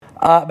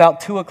About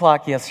 2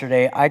 o'clock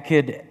yesterday, I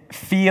could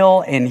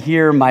feel and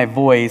hear my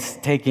voice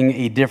taking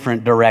a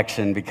different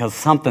direction because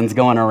something's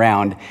going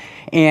around.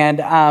 And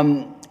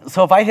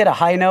so if I hit a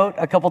high note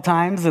a couple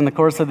times in the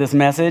course of this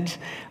message,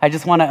 I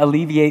just want to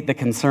alleviate the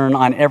concern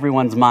on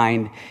everyone's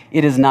mind.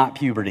 It is not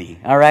puberty,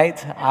 all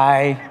right?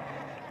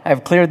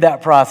 I've cleared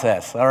that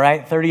process, all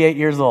right? 38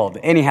 years old.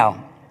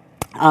 Anyhow,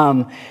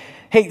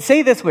 hey,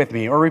 say this with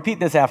me or repeat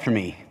this after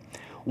me.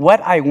 What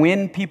I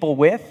win people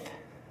with,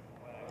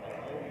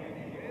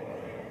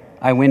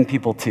 I win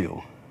people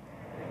to.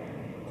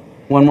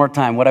 One more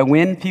time. What I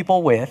win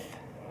people with,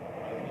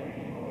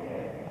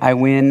 I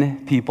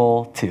win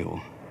people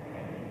to.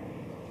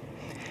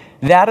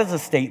 That is a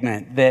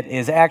statement that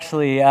is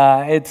actually,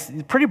 it's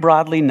pretty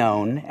broadly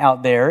known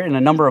out there in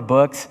a number of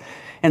books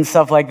and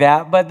stuff like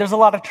that, but there's a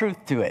lot of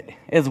truth to it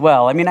as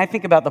well. I mean, I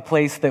think about the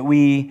place that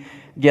we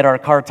get our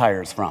car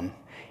tires from.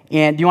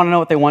 And do you want to know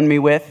what they won me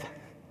with?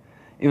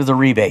 It was a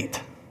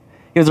rebate.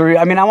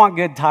 I want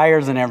good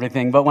tires and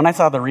everything, but when I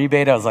saw the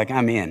rebate, I was like,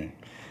 I'm in.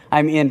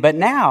 But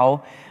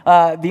now,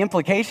 the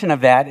implication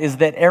of that is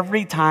that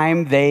every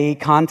time they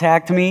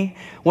contact me,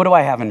 what do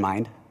I have in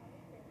mind?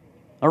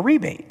 A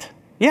rebate.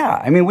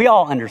 Yeah, we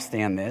all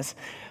understand this.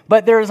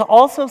 But there's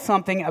also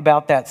something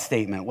about that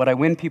statement, what I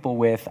win people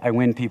with, I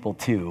win people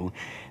to,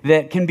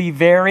 that can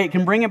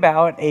bring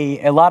about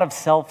a lot of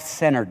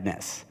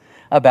self-centeredness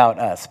about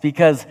us,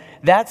 because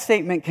that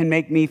statement can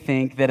make me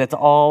think that it's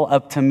all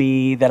up to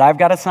me, that I've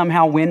got to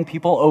somehow win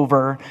people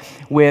over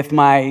with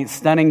my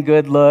stunning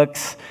good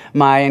looks,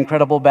 my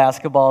incredible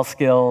basketball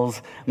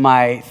skills,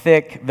 my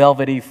thick,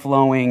 velvety,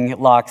 flowing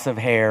locks of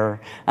hair.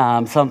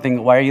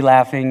 Why are you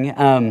laughing?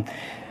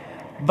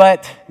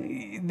 But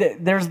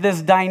there's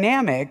this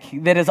dynamic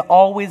that is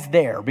always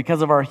there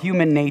because of our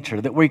human nature,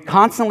 that we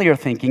constantly are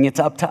thinking it's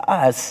up to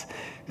us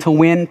to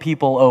win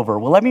people over.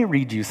 Well, let me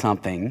read you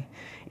something.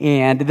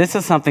 And this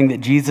is something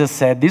that Jesus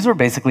said. These were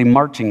basically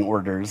marching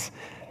orders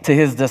to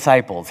his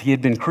disciples. He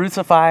had been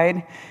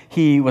crucified,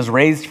 he was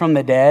raised from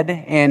the dead,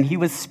 and he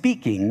was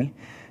speaking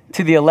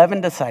to the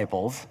 11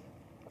 disciples.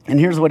 And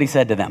here's what he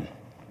said to them.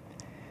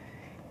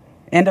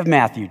 End of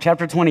Matthew,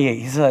 chapter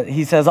 28.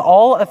 He says,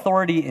 all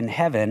authority in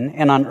heaven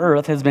and on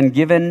earth has been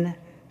given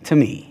to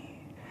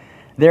me.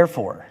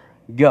 Therefore,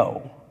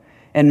 go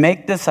and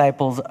make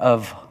disciples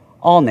of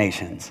all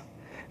nations,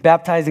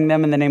 baptizing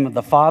them in the name of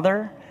the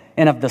Father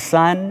and of the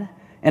Son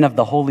and of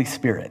the Holy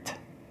Spirit,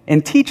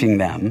 and teaching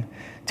them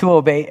to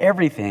obey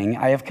everything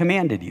I have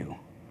commanded you.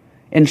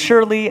 And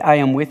surely I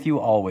am with you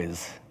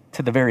always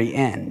to the very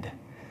end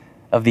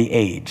of the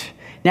age.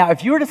 Now,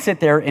 if you were to sit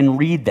there and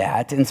read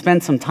that and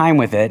spend some time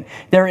with it,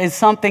 there is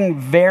something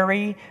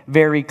very,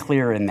 very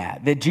clear in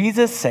that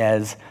Jesus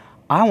says,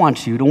 I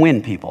want you to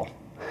win people.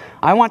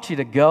 I want you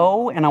to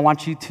go and I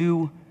want you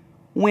to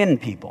win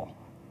people.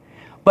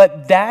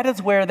 But that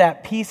is where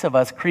that piece of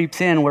us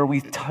creeps in, where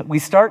we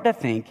start to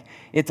think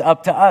it's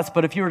up to us.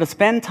 But if you were to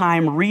spend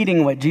time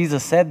reading what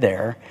Jesus said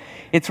there,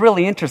 it's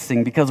really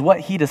interesting because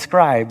what he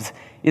describes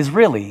is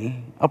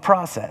really a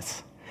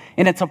process.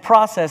 And it's a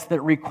process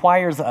that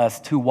requires us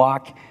to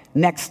walk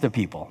next to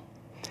people.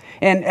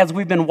 And as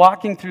we've been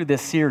walking through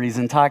this series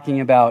and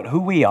talking about who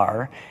we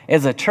are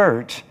as a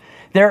church,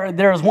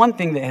 there's one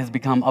thing that has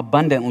become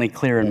abundantly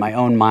clear in my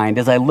own mind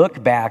as I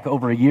look back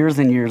over years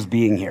and years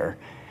being here,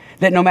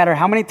 that no matter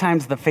how many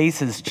times the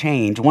faces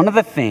change, one of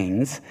the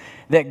things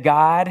that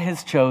God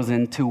has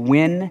chosen to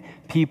win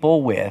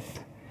people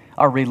with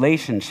are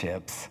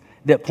relationships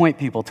that point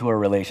people to a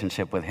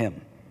relationship with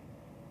him.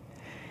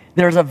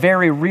 There's a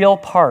very real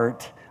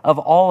part of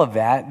all of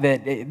that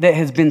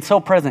has been so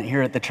present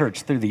here at the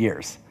church through the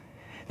years,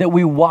 that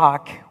we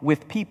walk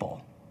with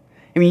people.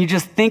 You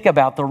just think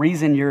about the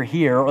reason you're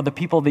here or the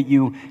people that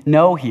you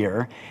know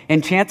here,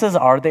 and chances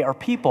are they are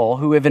people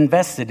who have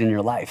invested in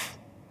your life,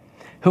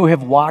 who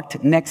have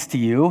walked next to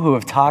you, who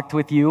have talked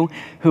with you,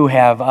 who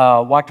have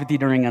walked with you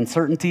during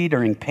uncertainty,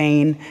 during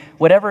pain,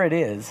 whatever it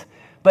is.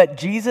 But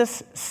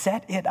Jesus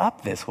set it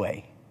up this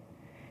way.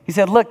 He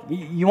said, look,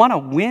 you want to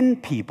win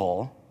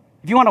people.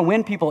 If you want to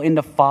win people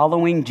into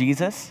following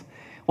Jesus,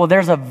 well,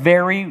 there's a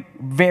very,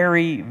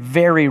 very,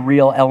 very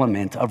real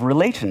element of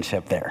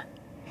relationship there.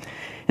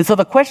 And so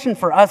the question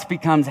for us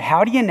becomes,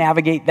 how do you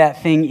navigate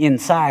that thing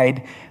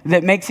inside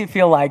that makes you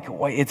feel like,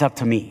 well, it's up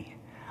to me?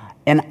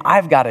 And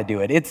I've got to do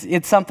it.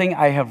 It's something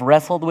I have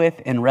wrestled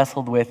with and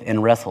wrestled with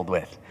and wrestled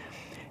with.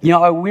 We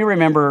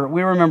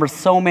remember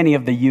so many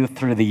of the youth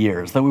through the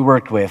years that we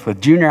worked with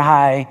junior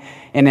high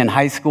and in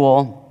high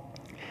school.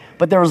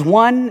 But there's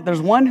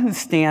one who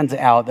stands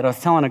out that I was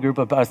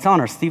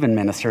telling our Stephen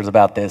ministers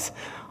about this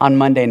on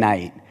Monday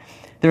night.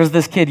 There was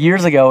this kid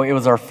years ago. It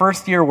was our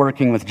first year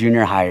working with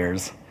junior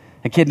hires,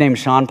 a kid named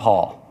Sean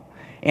Paul.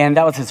 And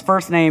that was his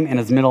first name and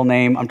his middle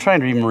name. I'm trying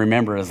to even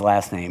remember his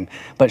last name.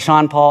 But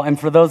Sean Paul, and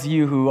for those of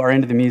you who are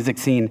into the music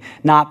scene,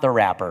 not the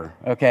rapper,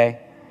 okay?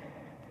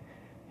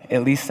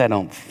 At least I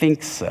don't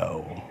think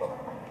so.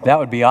 That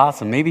would be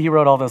awesome. Maybe he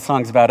wrote all those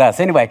songs about us.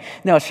 Anyway,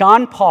 no,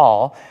 Sean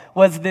Paul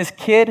was this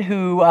kid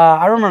who,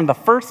 I remember the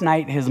first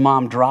night his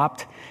mom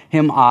dropped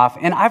him off.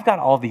 And I've got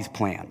all these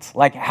plans,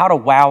 like how to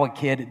wow a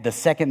kid the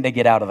second they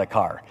get out of the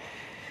car.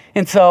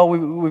 And so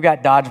we've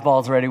got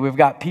dodgeballs ready. We've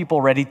got people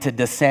ready to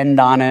descend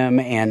on him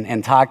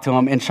and talk to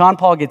him. And Sean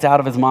Paul gets out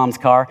of his mom's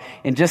car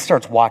and just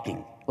starts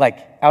walking, like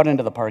out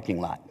into the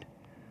parking lot.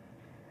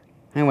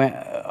 I went,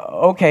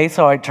 okay,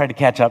 so I tried to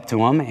catch up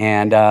to him.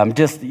 And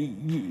do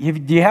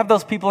you have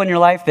those people in your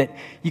life that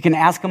you can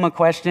ask them a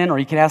question or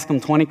you can ask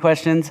them 20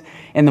 questions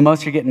and the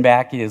most you're getting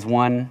back is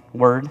one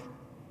word?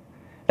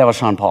 That was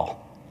Sean Paul.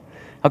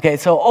 Okay,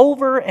 so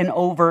over and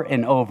over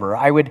and over,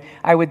 I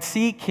would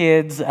see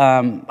kids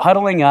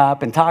huddling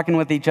up and talking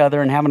with each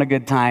other and having a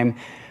good time.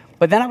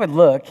 But then I would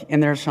look,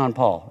 and there's Sean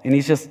Paul. And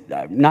he's just,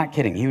 not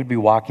kidding, he would be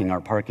walking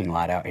our parking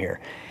lot out here.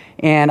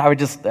 And I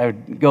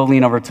would go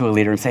lean over to a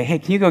leader and say, hey,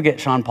 can you go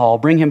get Sean Paul,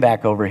 bring him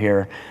back over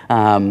here.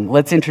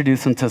 Let's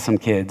introduce him to some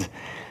kids.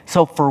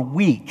 So for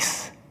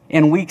weeks,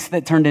 and weeks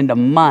that turned into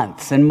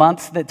months, and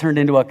months that turned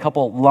into a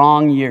couple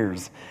long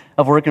years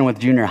of working with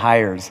junior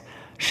hires,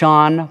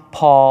 Sean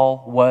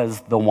Paul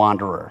was the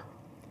wanderer.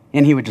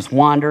 And he would just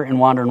wander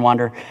and wander and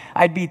wander.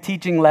 I'd be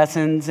teaching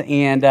lessons,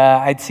 and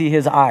I'd see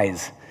his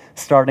eyes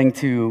starting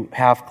to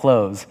half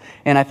close.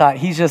 And I thought,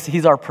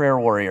 he's our prayer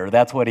warrior.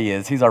 That's what he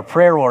is. He's our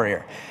prayer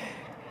warrior.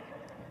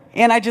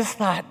 And I just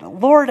thought,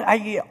 Lord,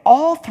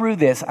 all through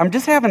this, I'm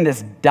just having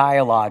this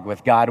dialogue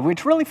with God,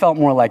 which really felt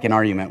more like an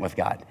argument with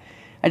God.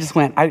 I just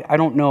went, I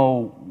don't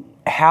know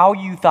how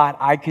you thought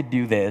I could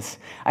do this.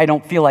 I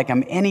don't feel like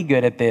I'm any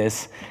good at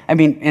this. I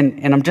mean,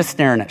 and I'm just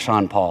staring at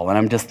Sean Paul, and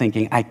I'm just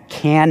thinking, I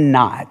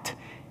cannot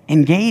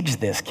engage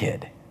this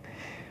kid.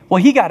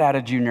 Well, he got out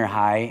of junior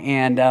high,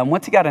 and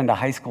once he got into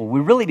high school,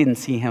 we really didn't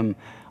see him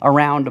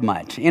around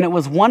much. And it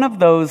was one of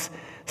those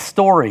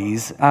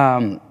stories,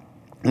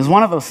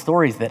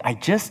 that I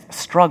just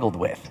struggled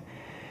with.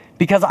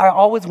 Because I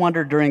always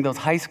wondered during those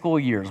high school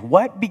years,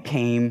 what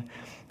became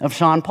of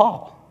Sean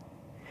Paul?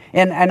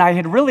 And I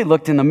had really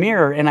looked in the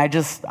mirror, and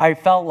I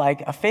felt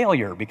like a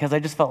failure because I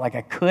just felt like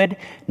I could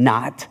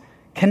not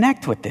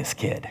connect with this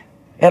kid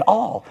at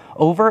all,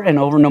 over and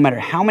over, no matter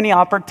how many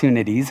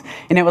opportunities.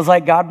 And it was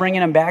like God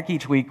bringing him back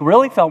each week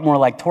really felt more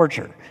like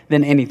torture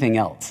than anything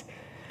else.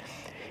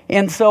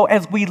 And so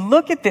as we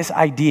look at this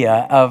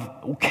idea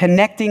of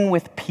connecting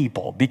with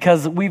people,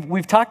 because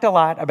we've talked a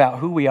lot about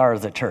who we are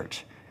as a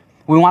church.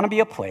 We want to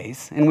be a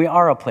place, and we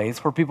are a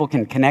place where people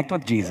can connect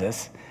with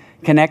Jesus,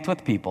 connect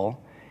with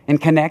people, and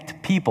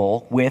connect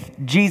people with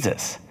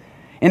Jesus.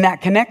 In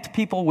that connect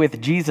people with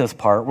Jesus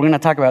part, we're going to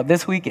talk about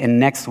this week and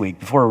next week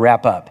before we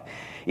wrap up.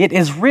 It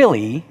is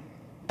really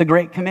the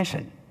Great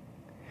Commission.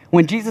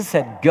 When Jesus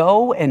said,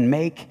 go and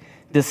make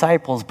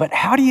disciples, but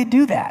how do you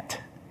do that?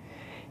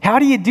 How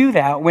do you do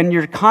that when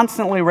you're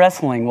constantly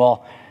wrestling,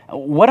 well,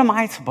 what am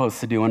I supposed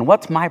to do and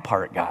what's my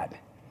part, God?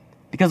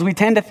 Because we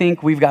tend to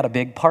think we've got a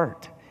big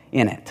part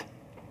in it.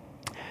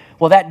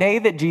 Well, that day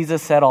that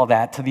Jesus said all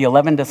that to the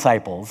 11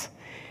 disciples,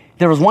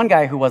 there was one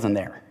guy who wasn't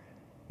there.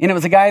 And it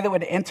was a guy that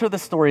would enter the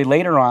story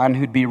later on,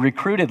 who'd be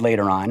recruited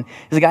later on.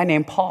 Is a guy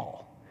named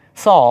Paul.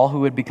 Saul,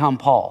 who would become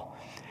Paul.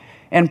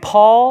 And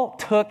Paul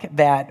took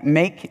that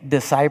make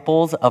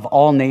disciples of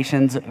all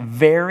nations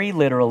very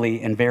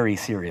literally and very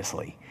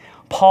seriously.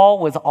 Paul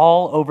was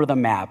all over the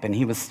map, and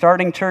he was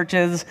starting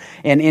churches,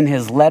 and in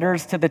his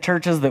letters to the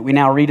churches that we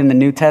now read in the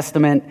New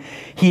Testament,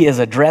 he is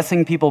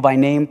addressing people by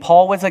name.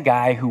 Paul was a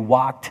guy who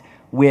walked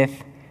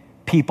with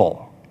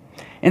people.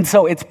 And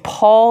so it's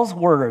Paul's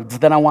words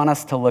that I want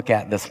us to look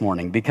at this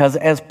morning, because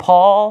as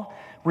Paul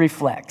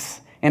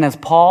reflects, and as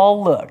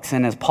Paul looks,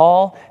 and as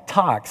Paul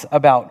talks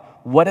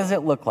about what does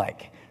it look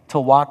like to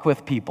walk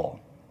with people,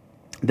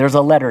 there's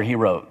a letter he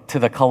wrote to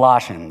the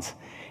Colossians.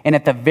 And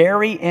at the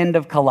very end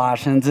of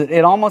Colossians,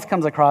 it almost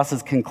comes across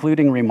as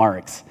concluding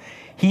remarks.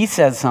 He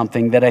says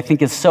something that I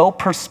think is so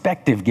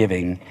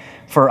perspective-giving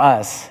for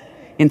us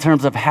in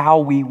terms of how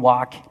we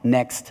walk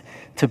next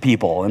to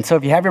people. And so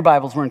if you have your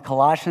Bibles, we're in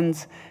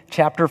Colossians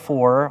chapter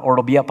 4, or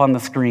it'll be up on the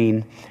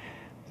screen.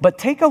 But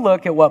take a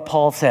look at what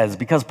Paul says,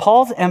 because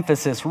Paul's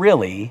emphasis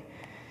really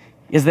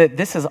is that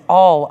this is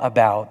all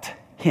about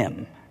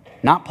him.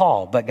 Not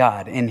Paul, but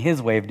God and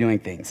his way of doing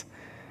things.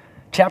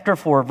 Chapter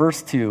 4,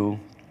 verse 2,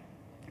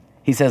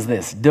 he says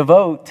this: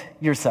 devote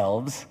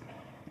yourselves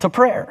to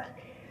prayer,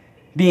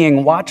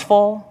 being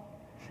watchful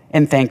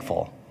and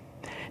thankful.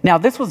 Now,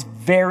 this was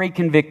very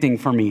convicting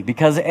for me,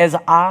 because as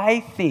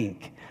I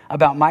think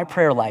about my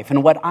prayer life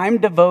and what I'm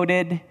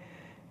devoted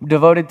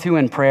to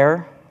in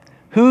prayer,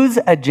 whose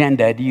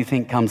agenda do you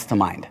think comes to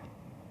mind?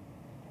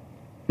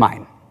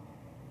 Mine.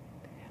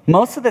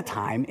 Most of the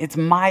time, it's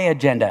my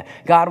agenda.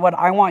 God, what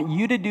I want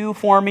you to do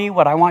for me,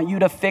 what I want you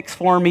to fix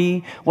for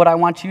me, what I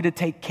want you to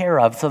take care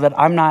of so that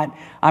I'm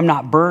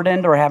not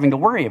burdened or having to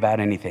worry about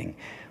anything.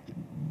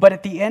 But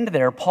at the end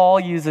there,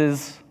 Paul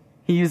uses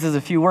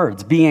a few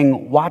words,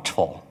 being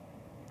watchful.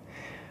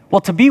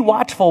 Well, to be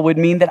watchful would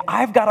mean that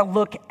I've got to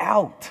look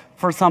out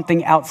for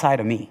something outside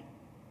of me.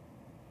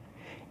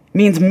 It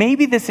means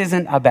maybe this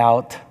isn't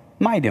about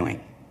my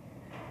doing.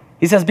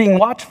 He says being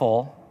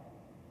watchful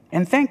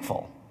and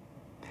thankful.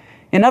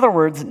 In other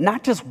words,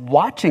 not just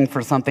watching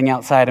for something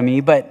outside of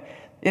me, but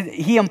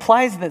he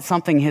implies that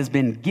something has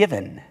been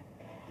given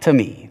to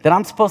me that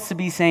I'm supposed to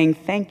be saying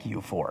thank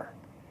you for.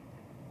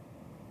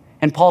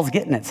 And Paul's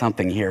getting at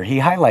something here. He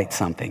highlights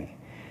something,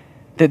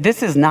 that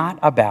this is not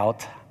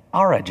about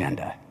our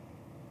agenda.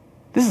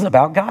 This is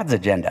about God's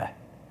agenda.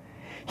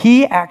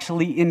 He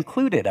actually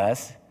included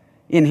us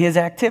in his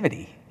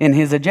activity, in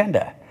his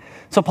agenda.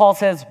 So Paul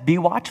says, be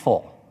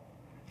watchful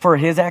for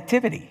his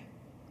activity.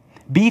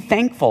 Be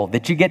thankful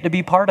that you get to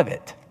be part of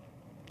it.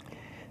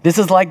 This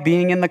is like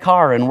being in the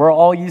car, and we're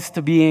all used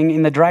to being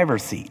in the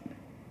driver's seat.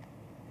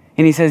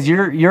 And he says,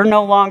 you're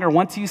no longer,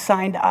 once you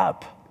signed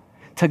up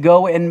to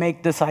go and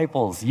make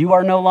disciples, you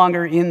are no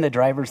longer in the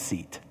driver's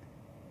seat.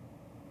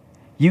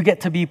 You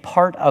get to be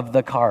part of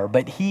the car,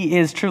 but he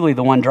is truly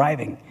the one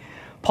driving.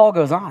 Paul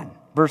goes on,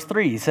 verse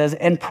 3, he says,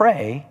 and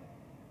pray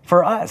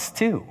for us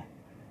too,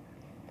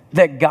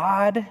 that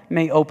God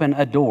may open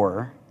a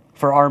door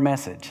for our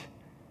message.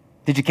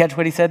 Did you catch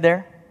what he said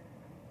there?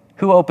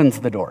 Who opens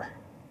the door?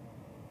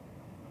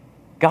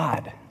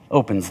 God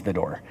opens the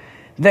door.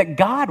 That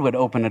God would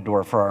open a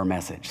door for our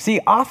message. See,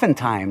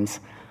 oftentimes,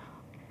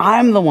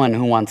 I'm the one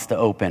who wants to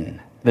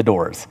open the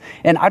doors.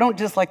 And I don't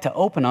just like to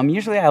open them.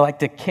 Usually I like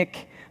to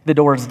kick the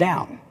doors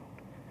down.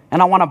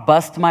 And I want to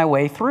bust my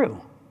way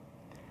through.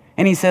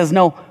 And he says,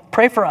 no,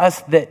 pray for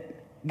us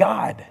that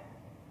God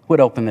would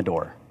open the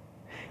door.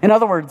 In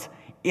other words,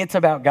 it's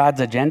about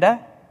God's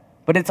agenda,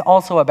 but it's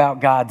also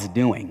about God's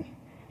doing.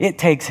 It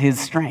takes his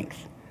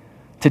strength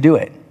to do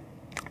it.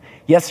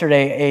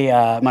 Yesterday,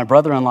 my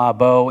brother-in-law,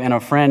 Bo, and a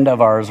friend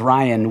of ours,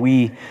 Ryan,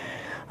 we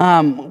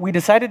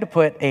decided to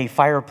put a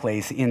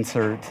fireplace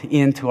insert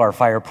into our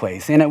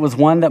fireplace. And it was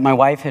one that my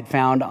wife had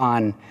found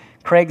on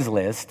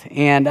Craigslist.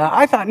 And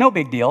I thought, no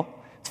big deal.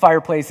 It's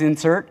fireplace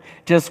insert.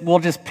 We'll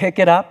just pick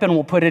it up and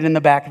we'll put it in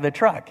the back of the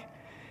truck.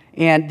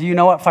 And do you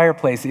know what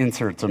fireplace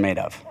inserts are made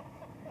of?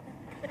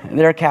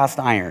 They're cast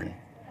iron.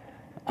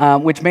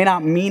 Which may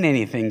not mean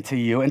anything to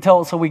you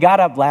so we got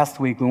up last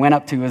week. We went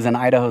up to, it was in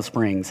Idaho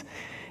Springs,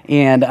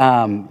 and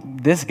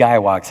this guy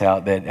walks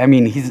out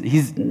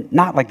he's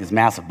not like this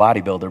massive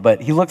bodybuilder,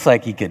 but he looks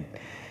like he could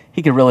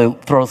really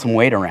throw some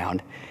weight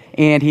around.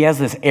 And he has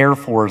this Air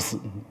Force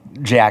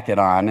jacket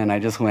on, and I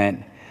just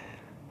went,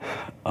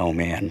 oh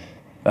man,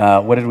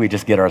 what did we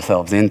just get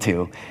ourselves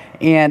into?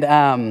 And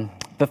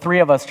the three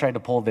of us tried to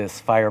pull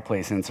this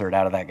fireplace insert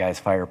out of that guy's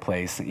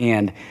fireplace,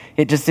 and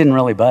it just didn't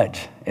really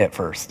budge at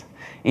first.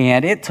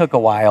 And it took a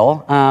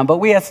while, but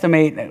we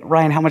estimate,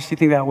 Ryan, how much do you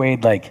think that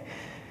weighed? Like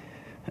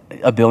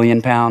 1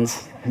 billion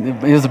pounds?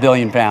 It was 1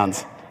 billion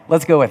pounds.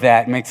 Let's go with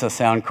that. It makes us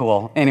sound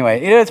cool.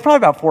 Anyway, it's probably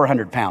about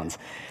 400 pounds.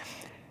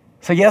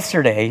 So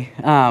yesterday,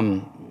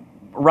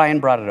 Ryan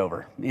brought it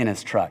over in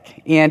his truck,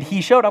 and he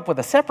showed up with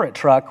a separate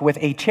truck with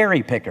a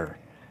cherry picker.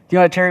 Do you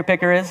know what a cherry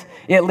picker is?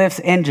 It lifts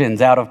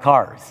engines out of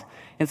cars.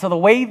 And so the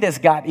way this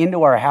got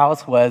into our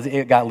house was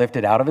it got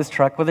lifted out of his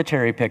truck with a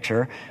cherry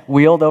picker,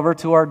 wheeled over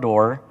to our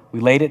door. We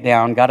laid it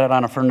down, got it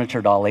on a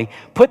furniture dolly,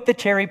 put the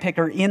cherry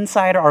picker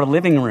inside our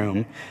living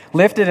room,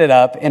 lifted it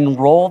up, and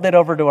rolled it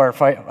over to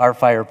our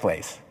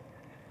fireplace.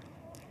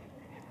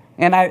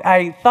 And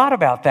I thought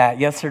about that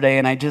yesterday,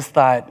 and I just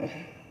thought,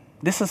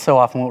 this is so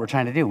often what we're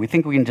trying to do. We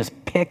think we can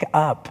just pick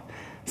up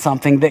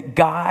something that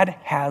God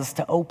has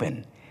to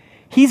open.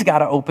 He's got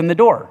to open the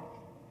door.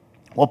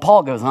 Well,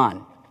 Paul goes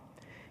on.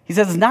 He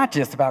says it's not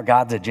just about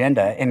God's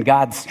agenda and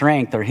God's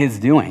strength or his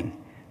doing.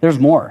 There's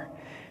more.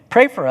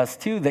 Pray for us,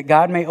 too, that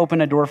God may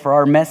open a door for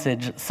our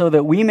message so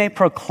that we may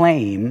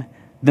proclaim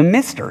the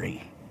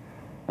mystery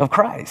of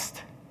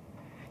Christ.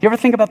 You ever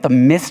think about the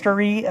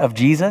mystery of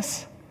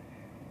Jesus?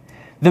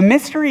 The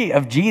mystery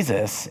of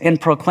Jesus in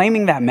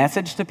proclaiming that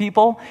message to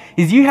people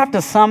is you have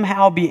to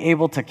somehow be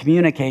able to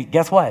communicate,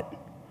 guess what?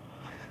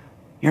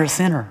 You're a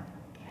sinner,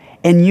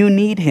 and you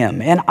need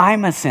him, and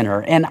I'm a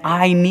sinner, and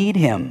I need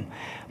him.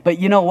 But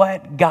you know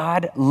what?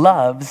 God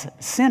loves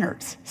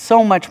sinners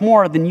so much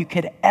more than you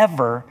could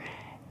ever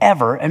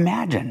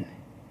imagine.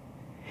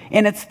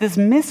 And it's this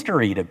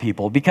mystery to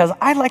people because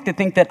I like to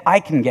think that I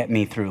can get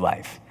me through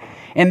life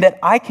and that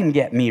I can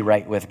get me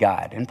right with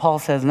God. And Paul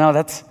says, no,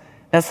 that's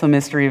the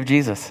mystery of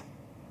Jesus.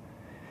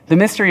 The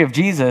mystery of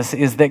Jesus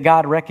is that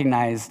God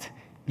recognized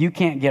you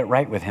can't get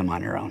right with him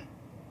on your own.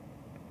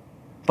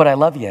 But I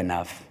love you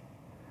enough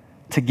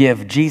to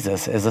give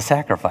Jesus as a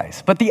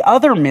sacrifice. But the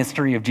other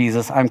mystery of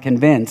Jesus, I'm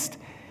convinced,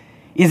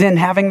 is in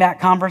having that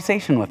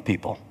conversation with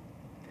people.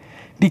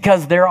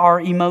 Because there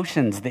are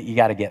emotions that you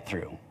got to get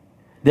through.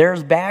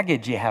 There's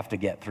baggage you have to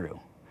get through.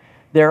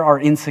 There are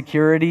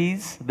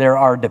insecurities. There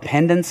are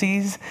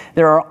dependencies.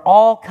 There are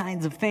all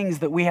kinds of things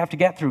that we have to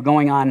get through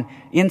going on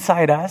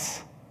inside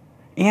us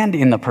and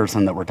in the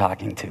person that we're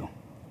talking to.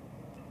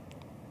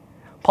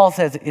 Paul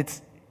says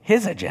it's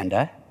his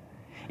agenda,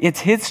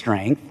 it's his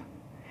strength,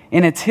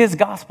 and it's his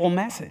gospel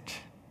message.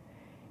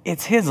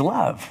 It's his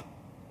love.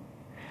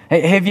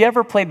 Hey, have you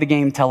ever played the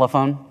game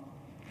Telephone?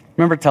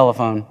 Remember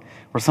Telephone?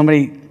 Where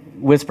somebody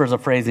whispers a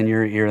phrase in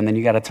your ear and then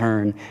you got to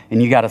turn and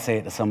you got to say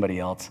it to somebody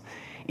else.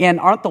 And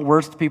aren't the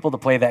worst people to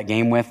play that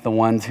game with the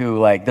ones who,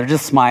 like, they're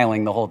just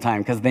smiling the whole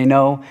time because they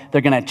know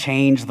they're going to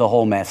change the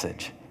whole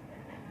message?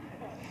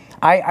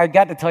 I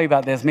got to tell you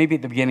about this maybe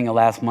at the beginning of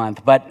last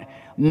month, but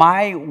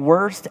my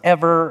worst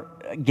ever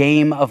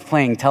game of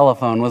playing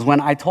telephone was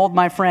when I told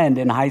my friend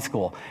in high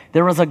school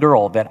there was a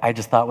girl that I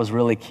just thought was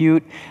really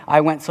cute.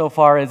 I went so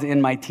far as in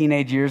my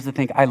teenage years to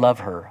think I love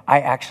her.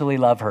 I actually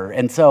love her.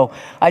 And so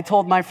I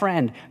told my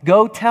friend,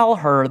 go tell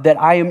her that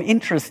I am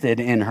interested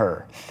in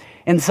her.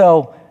 And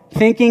so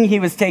thinking he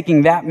was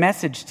taking that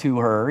message to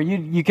her,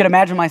 you could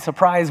imagine my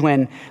surprise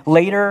when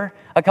later,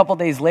 a couple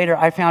days later,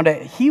 I found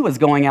out he was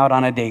going out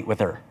on a date with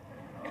her.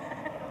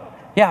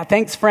 Yeah,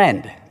 thanks,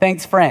 friend.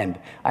 Thanks, friend.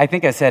 I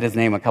think I said his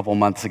name a couple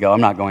months ago.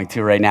 I'm not going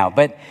to right now.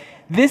 But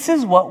this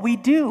is what we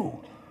do.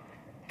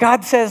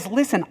 God says,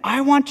 listen, I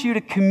want you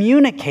to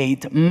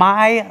communicate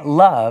my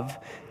love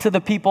to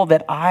the people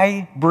that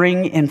I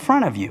bring in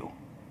front of you.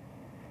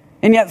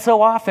 And yet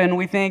so often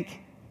we think,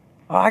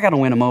 oh, I got to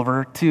win them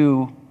over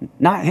to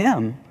not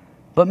him,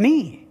 but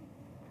me.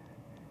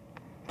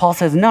 Paul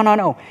says,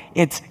 no.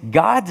 It's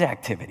God's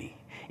activity.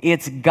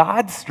 It's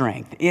God's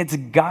strength. It's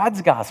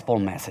God's gospel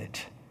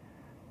message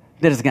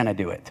that is going to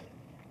do it.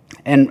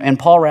 And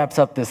Paul wraps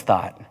up this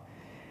thought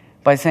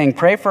by saying,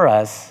 pray for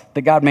us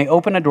that God may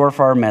open a door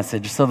for our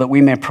message so that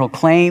we may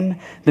proclaim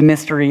the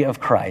mystery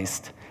of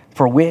Christ,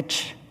 for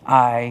which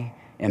I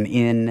am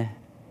in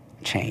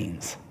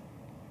chains.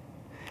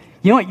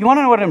 You want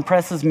to know what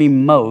impresses me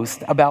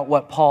most about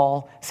what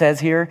Paul says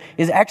here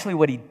is actually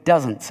what he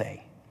doesn't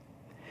say.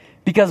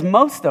 Because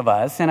most of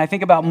us, and I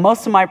think about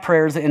most of my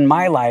prayers in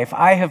my life,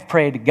 I have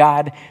prayed,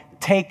 God,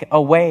 take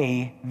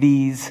away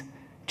these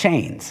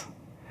chains.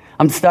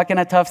 I'm stuck in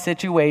a tough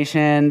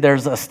situation.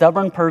 There's a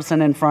stubborn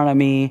person in front of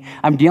me.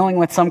 I'm dealing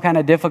with some kind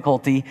of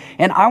difficulty.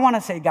 And I want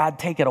to say, God,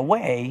 take it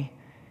away.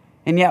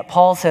 And yet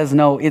Paul says,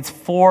 no, it's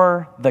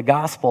for the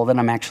gospel that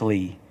I'm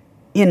actually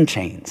in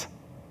chains.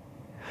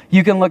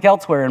 You can look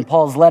elsewhere in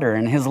Paul's letter,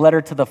 in his letter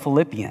to the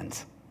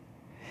Philippians.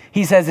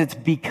 He says, it's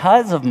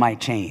because of my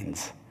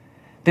chains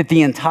that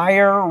the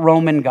entire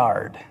Roman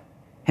guard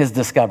has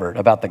discovered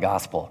about the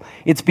gospel.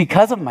 It's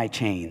because of my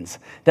chains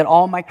that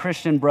all my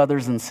Christian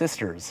brothers and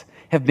sisters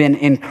have been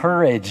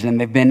encouraged and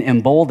they've been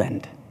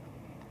emboldened.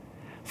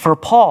 For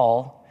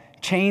Paul,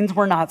 chains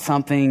were not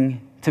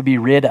something to be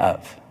rid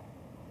of.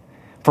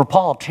 For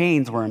Paul,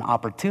 chains were an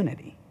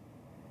opportunity.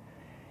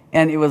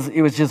 And it was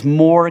just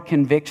more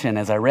conviction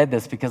as I read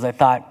this, because I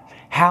thought,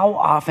 how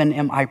often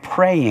am I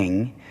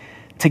praying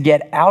to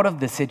get out of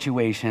the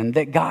situation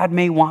that God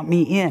may want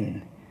me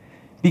in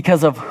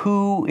because of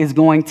who he's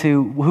going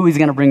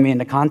to bring me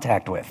into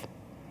contact with?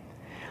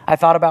 I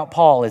thought about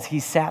Paul as he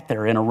sat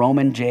there in a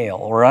Roman jail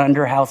or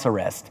under house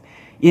arrest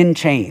in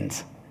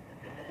chains.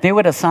 They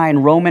would assign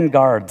Roman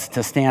guards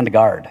to stand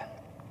guard.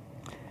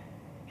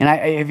 And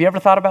have you ever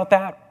thought about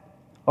that?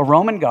 A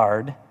Roman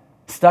guard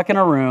stuck in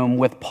a room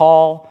with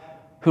Paul,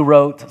 who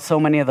wrote so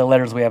many of the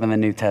letters we have in the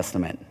New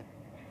Testament.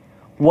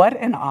 What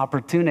an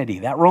opportunity.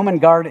 That Roman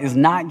guard is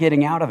not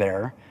getting out of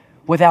there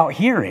without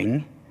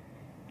hearing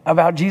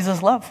about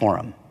Jesus' love for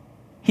him.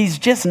 He's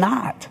just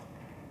not.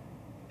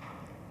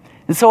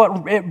 And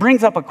so it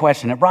brings up a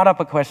question. It brought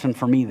up a question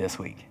for me this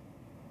week.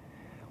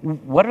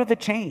 What are the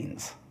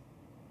chains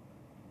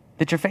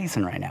that you're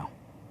facing right now?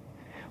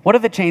 What are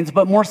the chains,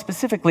 but more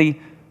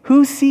specifically,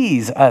 who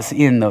sees us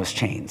in those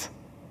chains?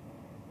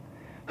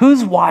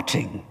 Who's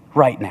watching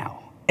right now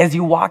as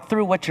you walk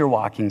through what you're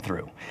walking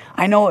through?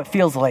 I know it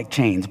feels like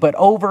chains, but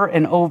over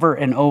and over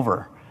and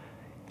over,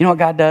 you know what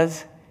God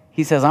does?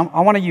 He says,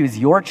 I want to use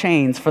your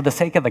chains for the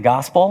sake of the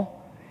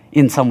gospel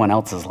in someone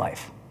else's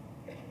life.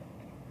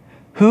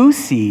 Who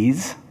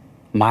sees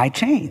my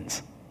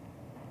chains?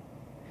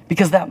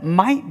 Because that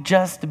might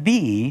just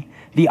be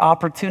the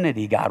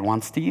opportunity God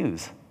wants to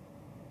use.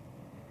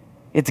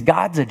 It's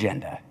God's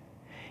agenda.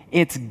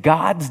 It's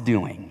God's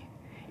doing.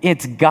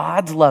 It's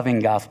God's loving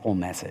gospel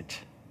message.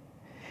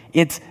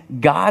 It's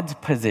God's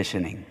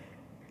positioning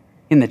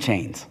in the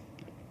chains.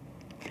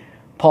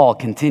 Paul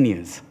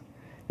continues.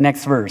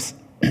 Next verse.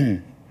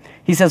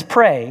 He says,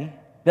 pray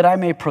that I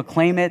may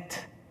proclaim it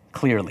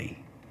clearly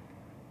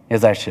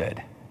as I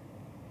should.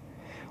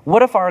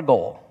 What if our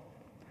goal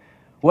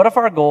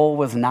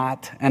was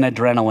not an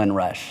adrenaline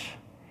rush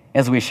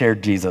as we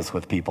shared Jesus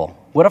with people?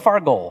 What if our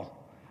goal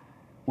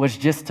was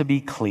just to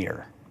be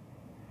clear,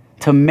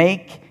 to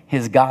make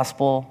his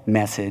gospel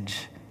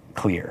message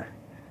clear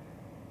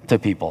to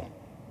people?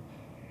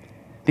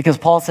 Because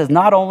Paul says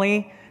not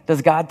only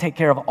does God take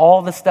care of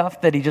all the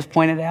stuff that he just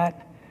pointed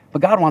at,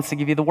 but God wants to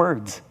give you the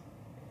words.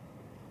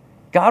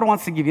 God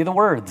wants to give you the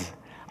words.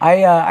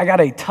 I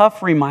got a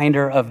tough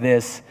reminder of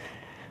this.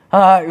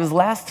 It was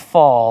last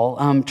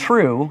fall.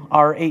 True,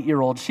 our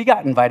 8-year-old, she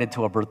got invited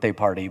to a birthday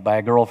party by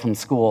a girl from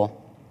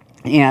school.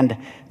 And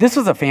this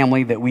was a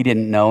family that we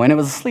didn't know, and it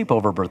was a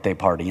sleepover birthday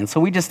party. And so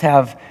we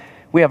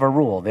have a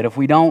rule that if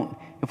we don't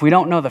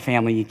know the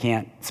family, you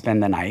can't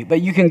spend the night,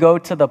 but you can go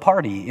to the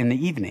party in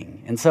the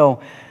evening. And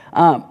so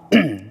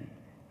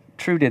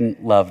True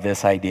didn't love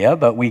this idea,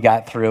 but we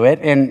got through it.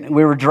 And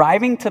we were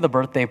driving to the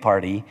birthday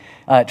party,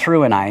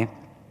 True and I,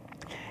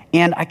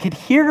 and I could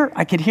hear,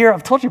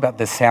 I've told you about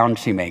this sound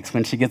she makes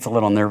when she gets a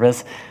little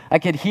nervous. I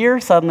could hear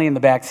suddenly in the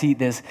back seat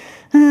this,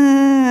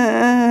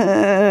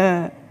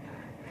 I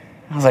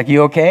was like,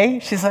 you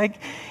okay? She's like,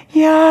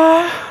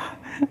 yeah.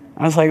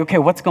 I was like, okay,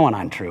 what's going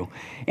on, True?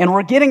 And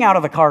we're getting out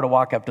of the car to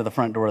walk up to the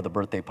front door of the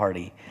birthday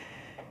party.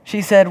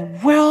 She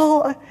said,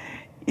 well,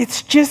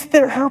 it's just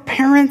that her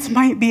parents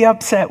might be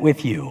upset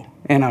with you.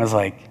 And I was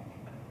like,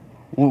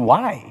 well,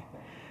 why?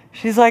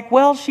 She's like,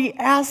 well,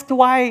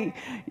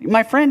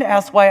 my friend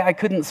asked why I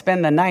couldn't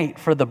spend the night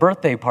for the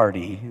birthday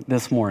party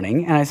this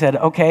morning. And I said,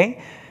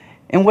 okay.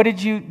 And what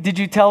did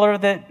you tell her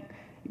that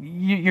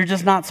you're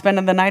just not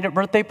spending the night at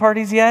birthday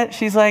parties yet?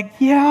 She's like,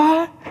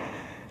 yeah.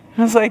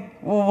 I was like,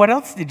 well, what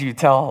else did you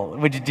tell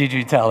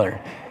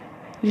her?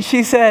 And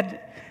she said,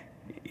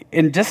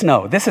 and just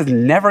know, this has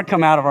never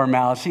come out of our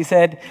mouth. She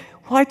said,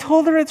 well, I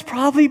told her it's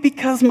probably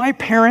because my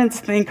parents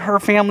think her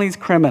family's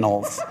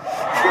criminals.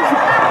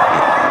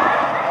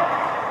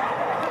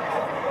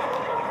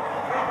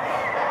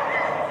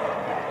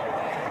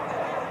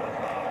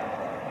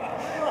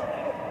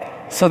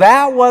 So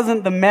that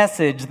wasn't the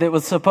message that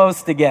was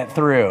supposed to get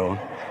through.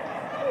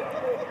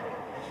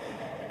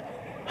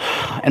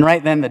 And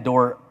right then the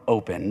door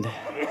opened.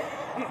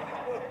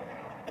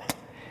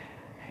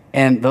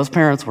 And those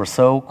parents were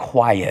so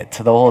quiet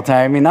the whole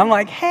time. I mean, I'm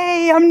like,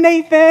 hey, I'm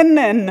Nathan.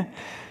 And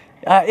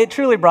it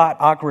truly brought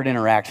awkward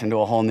interaction to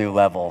a whole new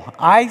level.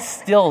 I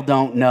still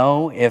don't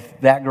know if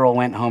that girl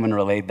went home and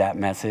relayed that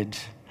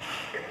message.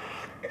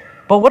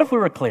 But what if we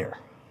were clear?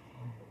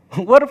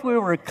 What if we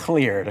were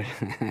cleared?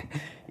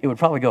 It would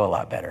probably go a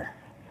lot better.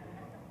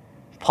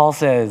 Paul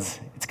says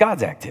it's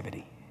God's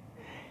activity.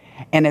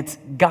 And it's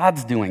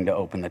God's doing to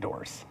open the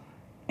doors.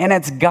 And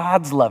it's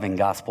God's loving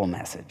gospel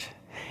message.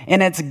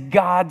 And it's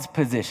God's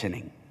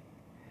positioning.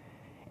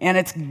 And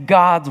it's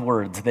God's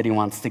words that he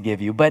wants to give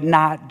you, but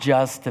not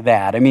just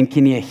that. I mean,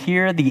 can you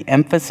hear the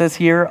emphasis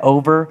here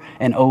over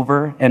and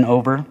over and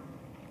over?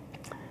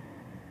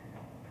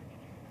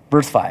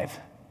 Verse 5,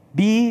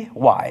 be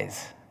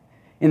wise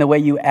in the way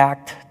you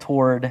act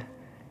toward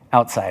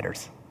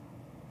outsiders.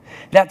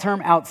 That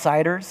term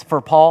outsiders for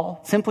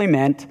Paul simply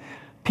meant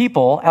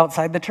people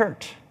outside the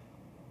church.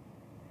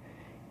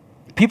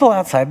 People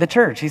outside the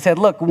church. He said,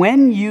 look,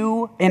 when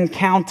you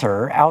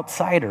encounter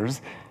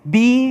outsiders,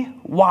 be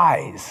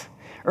wise.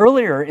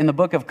 Earlier in the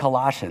book of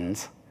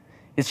Colossians,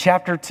 it's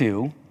chapter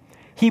 2,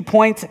 he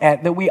points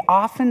at that we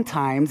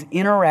oftentimes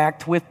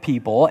interact with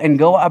people and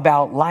go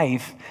about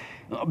life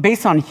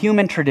based on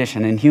human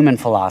tradition and human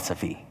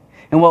philosophy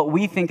and what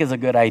we think is a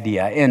good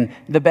idea and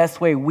the best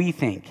way we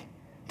think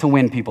to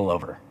win people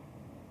over.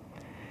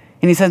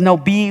 And he says, no,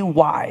 be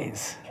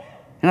wise.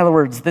 In other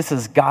words, this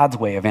is God's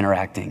way of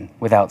interacting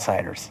with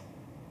outsiders.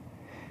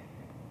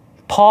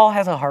 Paul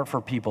has a heart for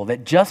people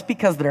that just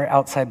because they're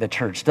outside the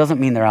church doesn't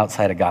mean they're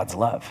outside of God's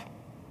love.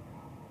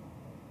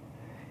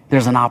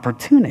 There's an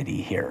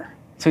opportunity here.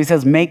 So he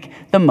says, make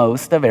the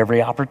most of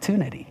every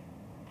opportunity.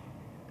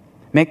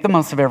 Make the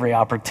most of every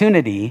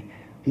opportunity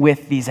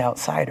with these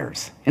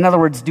outsiders. In other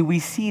words, do we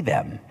see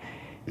them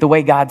the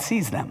way God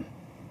sees them?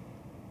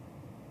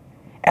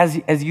 As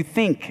you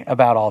think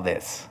about all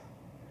this,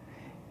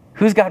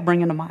 who's God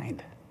bringing to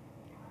mind?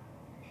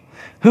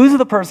 Who's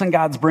the person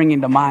God's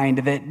bringing to mind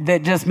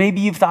that just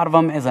maybe you've thought of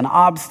them as an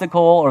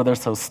obstacle, or they're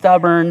so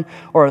stubborn,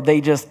 or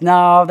they're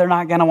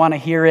not going to want to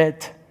hear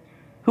it?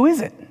 Who is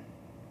it?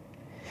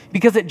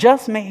 Because it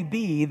just may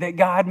be that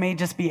God may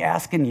just be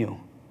asking you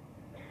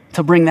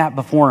to bring that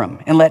before him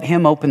and let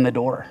him open the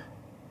door.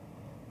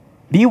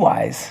 Be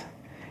wise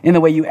in the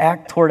way you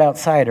act toward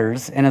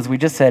outsiders, and as we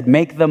just said,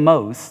 make the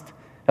most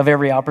of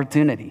every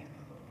opportunity.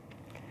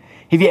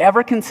 Have you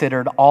ever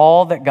considered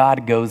all that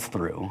God goes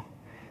through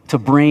to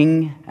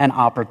bring an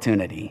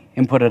opportunity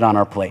and put it on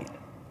our plate?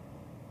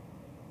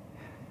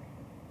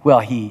 Well,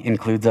 he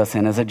includes us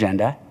in his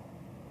agenda.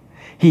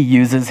 He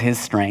uses his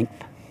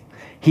strength.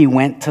 He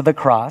went to the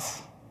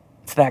cross.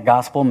 It's that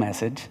gospel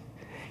message.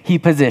 He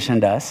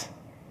positioned us.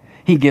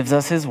 He gives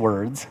us his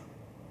words.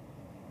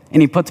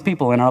 And he puts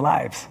people in our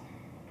lives.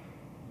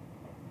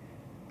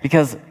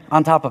 Because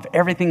on top of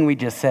everything we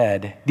just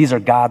said, these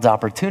are God's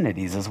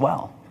opportunities as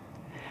well.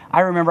 I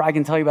remember, I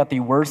can tell you about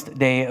the worst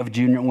day of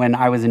when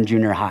I was in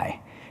junior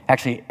high.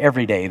 Actually,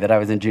 every day that I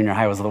was in junior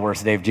high was the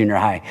worst day of junior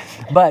high.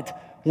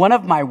 But one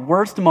of my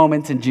worst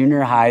moments in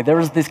junior high, there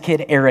was this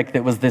kid, Eric,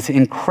 that was this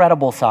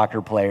incredible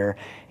soccer player.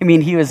 I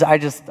mean,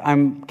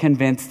 I'm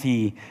convinced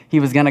he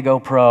was going to go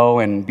pro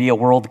and be a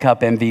World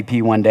Cup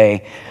MVP one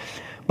day.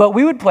 But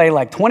we would play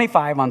like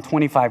 25 on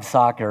 25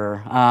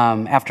 soccer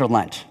after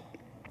lunch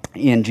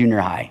in junior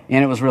high.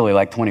 And it was really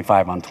like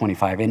 25 on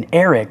 25. And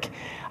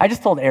I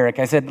just told Eric,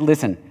 I said,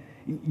 listen,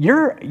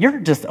 you're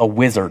just a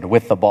wizard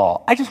with the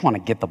ball. I just want to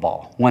get the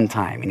ball one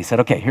time. And he said,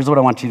 okay, here's what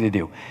I want you to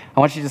do. I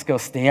want you to just go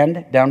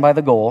stand down by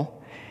the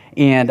goal,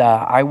 and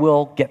I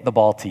will get the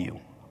ball to you.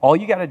 All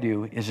you got to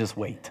do is just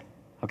wait,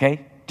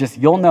 okay? Just,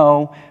 you'll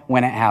know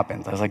when it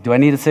happens. I was like, do I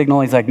need a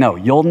signal? He's like, no,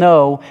 you'll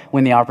know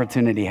when the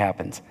opportunity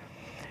happens.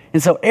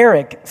 And so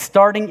Eric,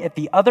 starting at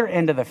the other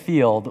end of the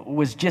field,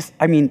 was just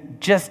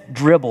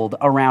dribbled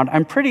around,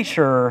 I'm pretty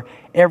sure,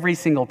 every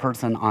single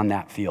person on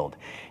that field.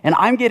 And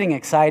I'm getting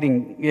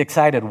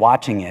excited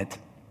watching it.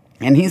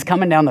 And he's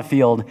coming down the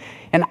field,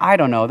 and I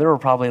don't know, there were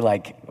probably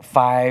like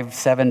 5,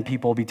 7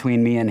 people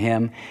between me and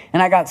him.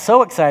 And I got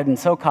so excited and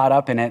so caught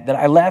up in it that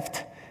I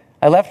left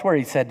where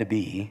he said to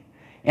be,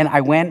 and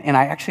I went and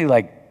I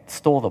actually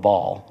stole the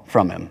ball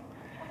from him.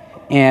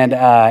 And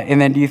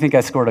then do you think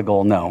I scored a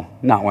goal? No,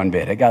 not one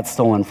bit. It got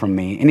stolen from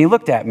me. And he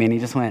looked at me and he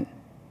just went,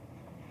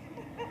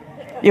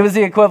 it was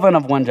the equivalent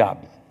of one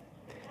job.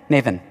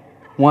 Nathan,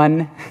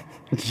 one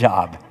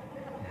job.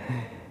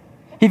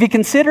 Have you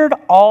considered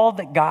all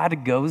that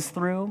God goes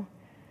through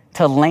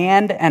to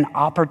land an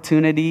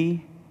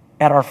opportunity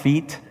at our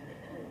feet?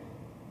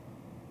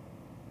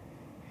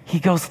 He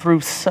goes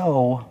through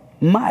so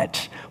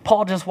much.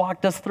 Paul just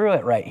walked us through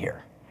it right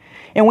here.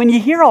 And when you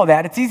hear all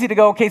that, it's easy to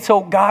go, okay,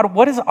 so God,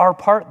 what is our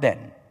part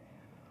then?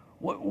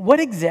 What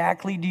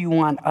exactly do you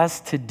want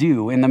us to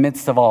do in the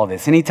midst of all of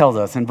this? And he tells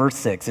us in verse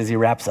 6 as he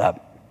wraps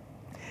up.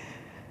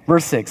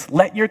 Verse 6,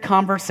 let your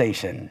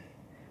conversation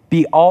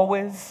be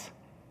always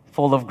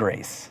full of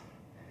grace,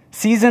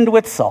 seasoned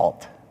with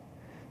salt,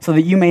 so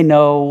that you may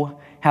know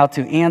how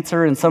to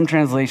answer, and some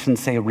translations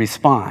say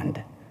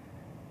respond,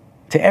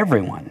 to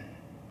everyone.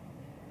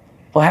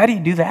 Well, how do you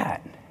do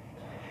that?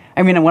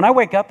 I mean, when I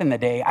wake up in the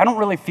day, I don't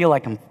really feel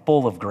like I'm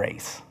full of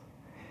grace.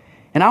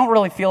 And I don't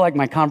really feel like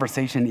my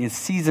conversation is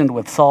seasoned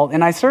with salt,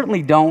 and I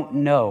certainly don't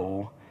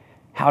know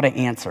how to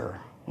answer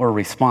or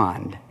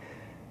respond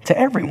to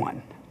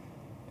everyone.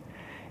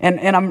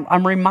 And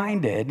I'm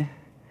reminded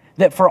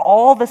that for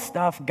all the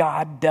stuff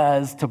God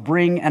does to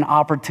bring an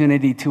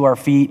opportunity to our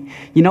feet,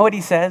 you know what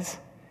he says?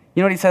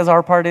 You know what he says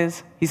our part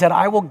is? He said,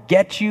 I will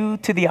get you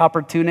to the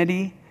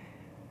opportunity.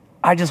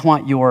 I just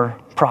want your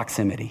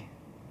proximity.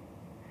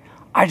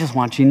 I just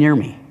want you near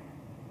me.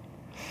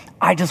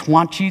 I just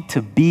want you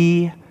to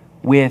be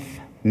with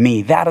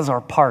me. That is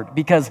our part,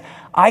 because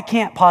I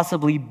can't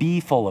possibly be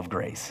full of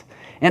grace,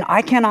 and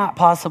I cannot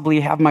possibly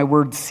have my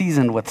words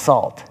seasoned with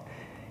salt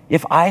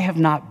if I have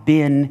not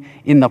been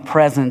in the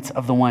presence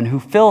of the one who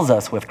fills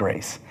us with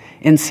grace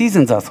and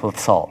seasons us with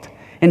salt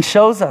and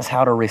shows us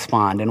how to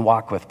respond and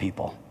walk with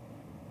people.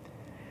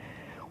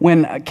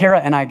 When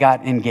Kara and I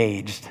got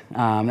engaged,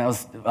 that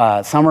was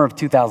summer of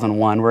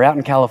 2001. We're out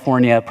in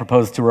California,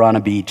 proposed to her on a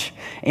beach.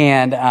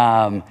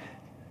 And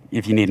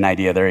if you need an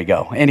idea, there you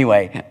go.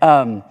 Anyway,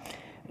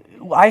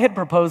 I had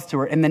proposed to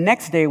her, and the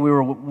next day we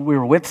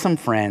were with some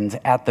friends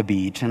at the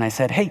beach, and I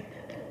said, hey,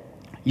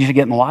 you should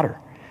get in the water.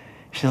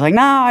 She's like,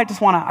 no, I just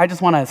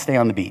want to stay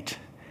on the beach.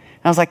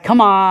 And I was like, come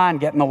on,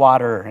 get in the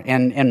water.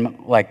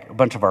 And like a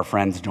bunch of our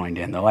friends joined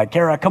in. They're like,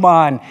 Kara, come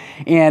on.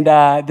 And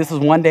this is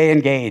one day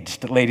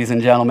engaged, ladies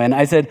and gentlemen.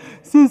 I said,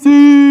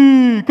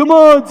 Sissy, come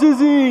on,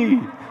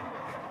 Sissy.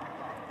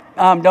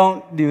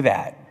 Don't do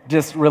that.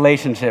 Just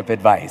relationship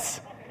advice.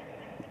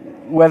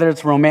 Whether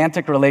it's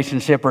romantic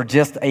relationship or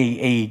just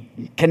a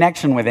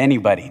connection with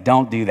anybody,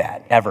 don't do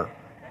that, ever,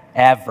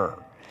 ever.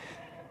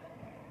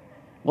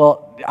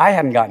 Well, I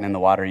hadn't gotten in the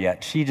water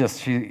yet. She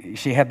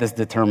had this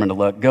determined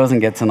look, goes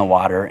and gets in the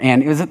water,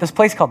 and it was at this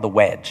place called The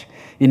Wedge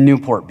in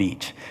Newport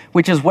Beach,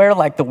 which is where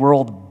the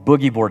World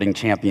Boogie Boarding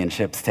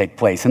Championships take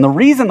place. And the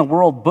reason the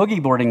World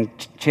Boogie Boarding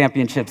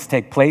Championships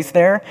take place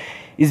there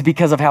is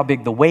because of how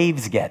big the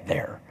waves get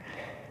there.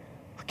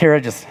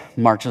 Kara just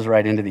marches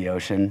right into the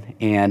ocean,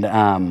 and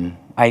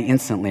I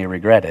instantly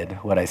regretted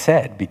what I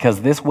said,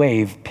 because this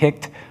wave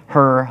picked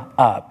her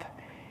up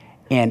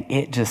and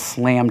it just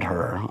slammed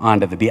her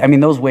onto the beach. I mean,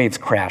 those waves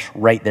crash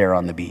right there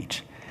on the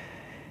beach.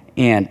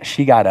 And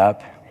she got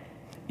up,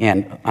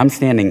 and I'm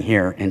standing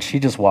here, and she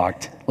just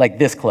walked like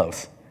this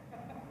close.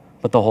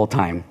 But the whole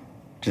time,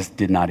 just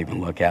did not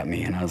even look at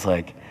me. And I was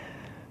like,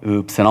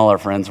 oops. And all our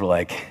friends were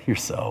like, you're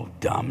so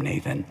dumb,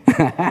 Nathan.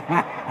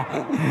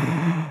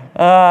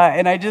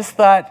 And I just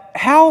thought,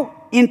 how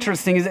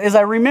interesting. As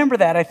I remember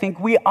that, I think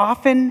we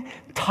often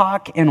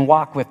talk and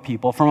walk with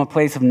people from a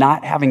place of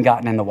not having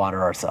gotten in the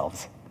water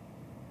ourselves.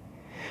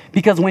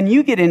 Because when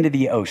you get into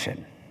the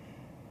ocean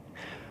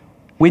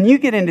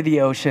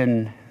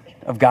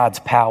of God's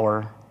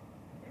power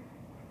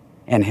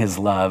and his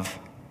love,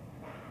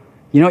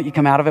 you know what you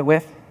come out of it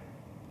with?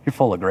 You're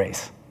full of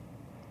grace.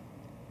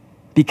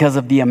 Because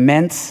of the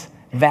immense,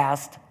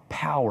 vast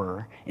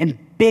power and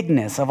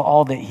bigness of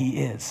all that he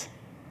is.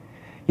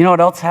 You know what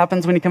else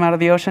happens when you come out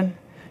of the ocean?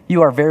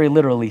 You are very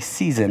literally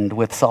seasoned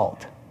with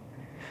salt.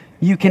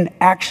 You can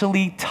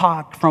actually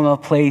talk from a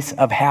place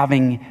of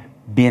having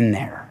been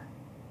there.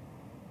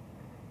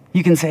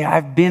 You can say,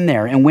 I've been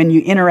there. And when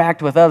you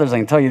interact with others, I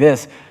can tell you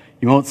this,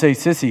 you won't say,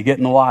 sissy, get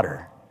in the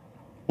water.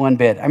 One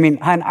bit. I mean,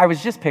 I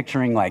was just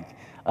picturing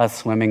us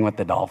swimming with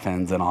the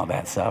dolphins and all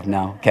that stuff.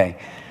 No? Okay.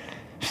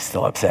 She's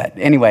still upset.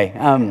 Anyway.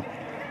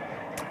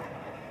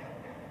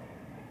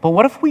 But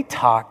what if we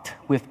talked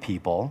with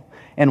people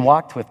and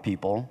walked with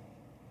people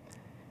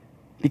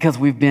because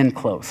we've been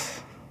close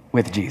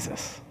with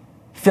Jesus,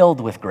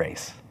 filled with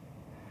grace,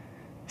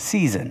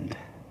 seasoned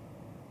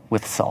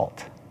with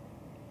salt.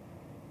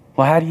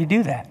 Well, how do you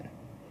do that?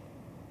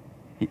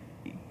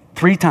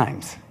 3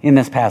 times in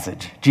this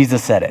passage,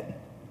 Jesus said it.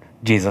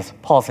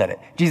 Paul said it.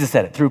 Jesus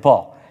said it through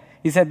Paul.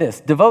 He said this,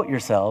 devote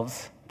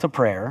yourselves to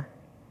prayer,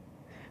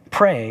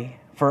 pray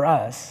for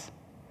us,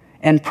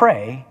 and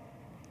pray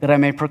that I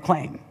may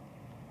proclaim.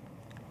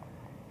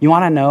 You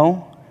want to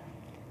know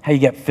how you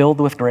get filled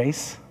with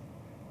grace,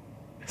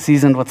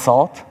 seasoned with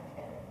salt?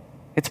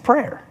 It's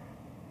prayer.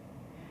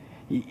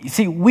 You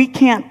see, we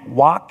can't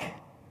walk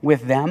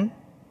with them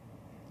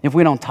if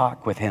we don't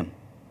talk with him.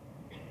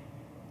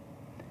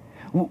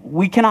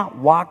 We cannot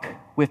walk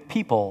with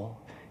people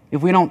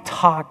if we don't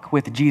talk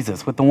with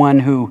Jesus, with the one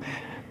who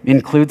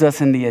includes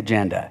us in the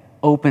agenda,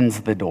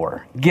 opens the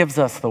door, gives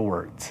us the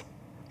words,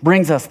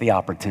 brings us the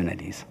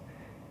opportunities.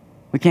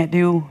 We can't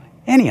do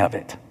any of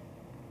it.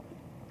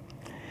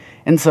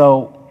 And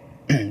so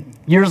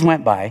years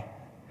went by.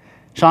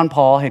 Sean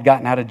Paul had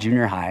gotten out of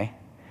junior high,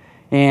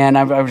 and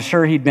I was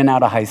sure he'd been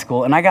out of high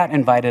school, and I got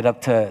invited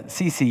up to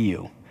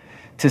CCU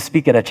to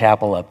speak at a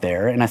chapel up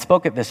there, and I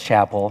spoke at this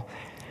chapel,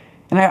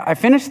 and I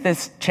finished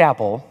this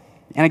chapel,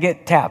 and I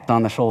get tapped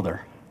on the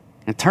shoulder,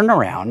 and I turn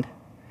around,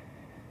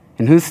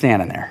 and who's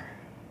standing there?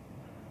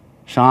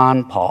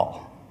 Sean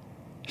Paul.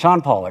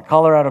 Sean Paul at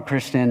Colorado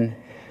Christian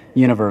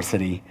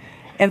University.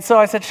 And so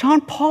I said,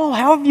 Sean Paul,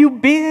 how have you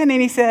been? And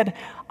he said,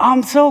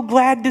 I'm so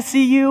glad to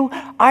see you.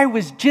 I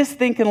was just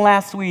thinking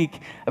last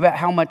week about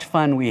how much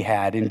fun we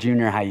had in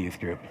junior high youth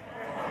group.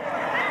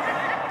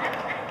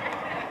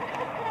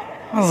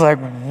 I was like,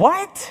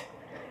 what?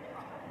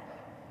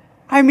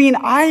 I mean,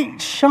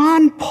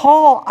 Sean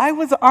Paul, I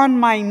was on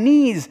my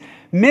knees,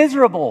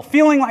 miserable,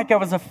 feeling like I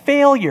was a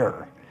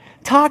failure,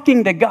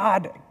 talking to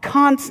God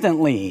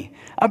constantly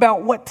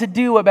about what to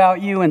do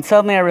about you, and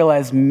suddenly I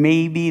realized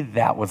maybe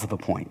that was the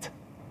point.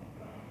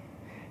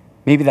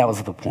 Maybe that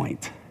was the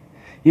point.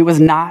 It was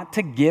not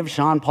to give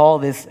Sean Paul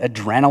this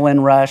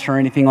adrenaline rush or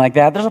anything like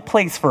that. There's a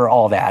place for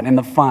all that and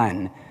the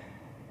fun.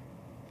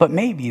 But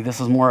maybe this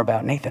is more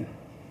about Nathan.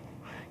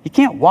 You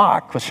can't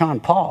walk with Sean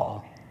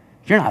Paul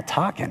if you're not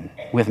talking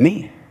with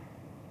me.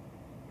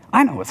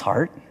 I know his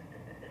heart.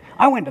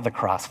 I went to the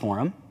cross for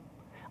him.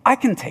 I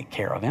can take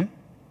care of him.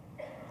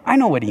 I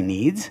know what he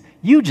needs.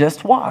 You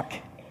just walk.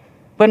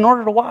 But in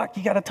order to walk,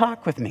 you got to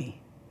talk with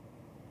me.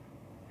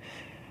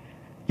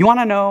 You want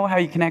to know how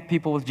you connect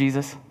people with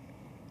Jesus?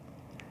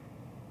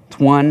 It's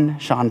one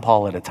Sean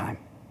Paul at a time.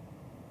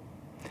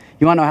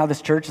 You want to know how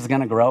this church is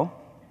going to grow?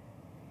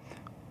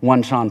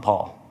 One Sean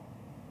Paul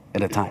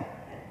at a time.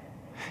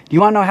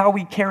 You want to know how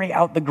we carry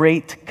out the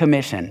Great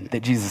Commission that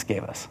Jesus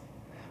gave us?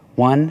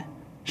 One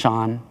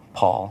Sean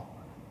Paul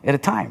at a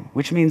time,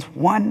 which means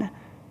one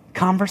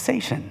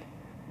conversation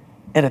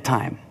at a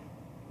time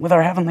with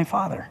our Heavenly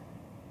Father.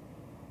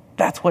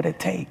 That's what it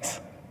takes.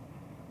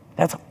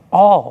 That's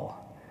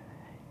all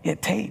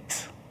it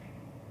takes.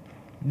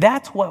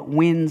 That's what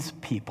wins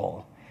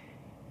people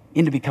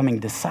into becoming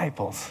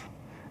disciples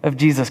of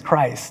Jesus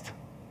Christ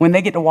when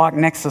they get to walk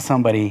next to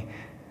somebody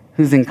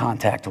who's in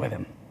contact with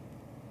him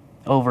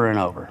over and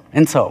over.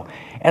 And so,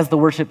 as the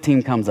worship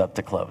team comes up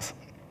to close,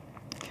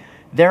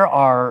 there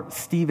are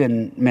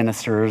Stephen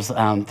ministers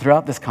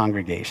throughout this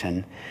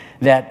congregation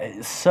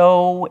that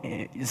so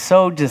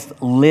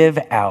just live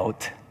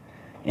out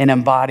and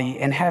embody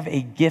and have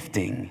a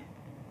gifting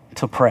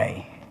to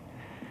pray.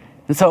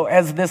 And so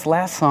as this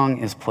last song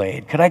is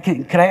played, could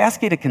I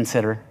ask you to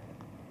consider,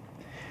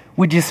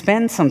 would you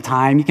spend some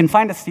time, you can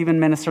find a Stephen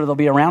minister, they'll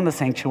be around the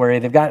sanctuary,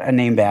 they've got a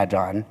name badge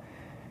on.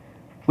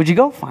 Would you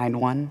go find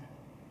one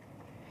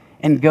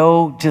and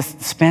go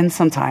just spend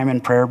some time in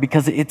prayer,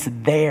 because it's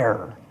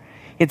there.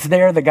 It's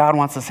there that God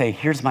wants to say,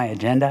 here's my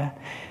agenda.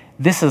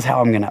 This is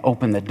how I'm going to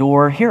open the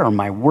door. Here are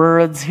my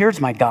words. Here's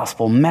my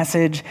gospel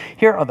message.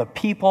 Here are the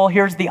people.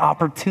 Here's the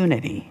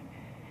opportunity.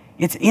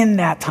 It's in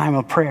that time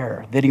of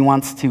prayer that he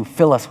wants to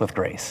fill us with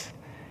grace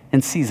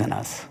and season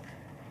us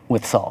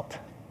with salt.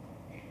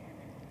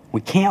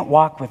 We can't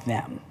walk with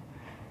them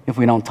if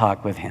we don't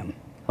talk with him.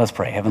 Let's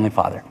pray. Heavenly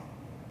Father,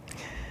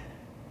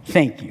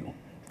 thank you.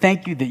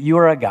 Thank you that you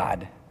are a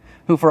God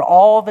who, for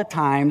all the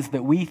times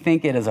that we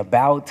think it is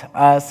about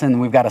us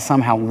and we've got to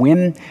somehow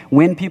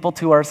win people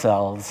to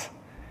ourselves,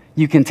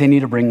 you continue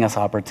to bring us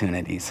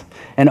opportunities.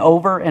 And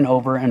over and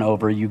over and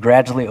over, you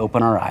gradually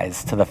open our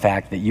eyes to the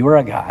fact that you are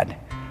a God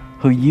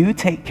who you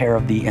take care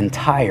of the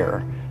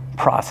entire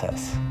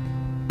process.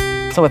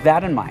 So with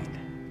that in mind,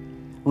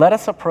 let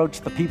us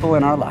approach the people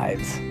in our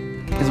lives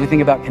as we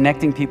think about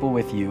connecting people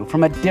with you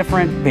from a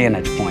different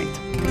vantage point.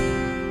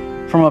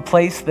 From a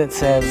place that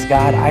says,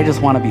 God, I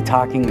just want to be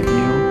talking with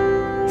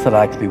you so that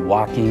I can be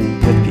walking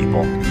with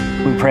people.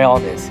 We pray all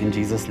this in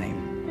Jesus' name.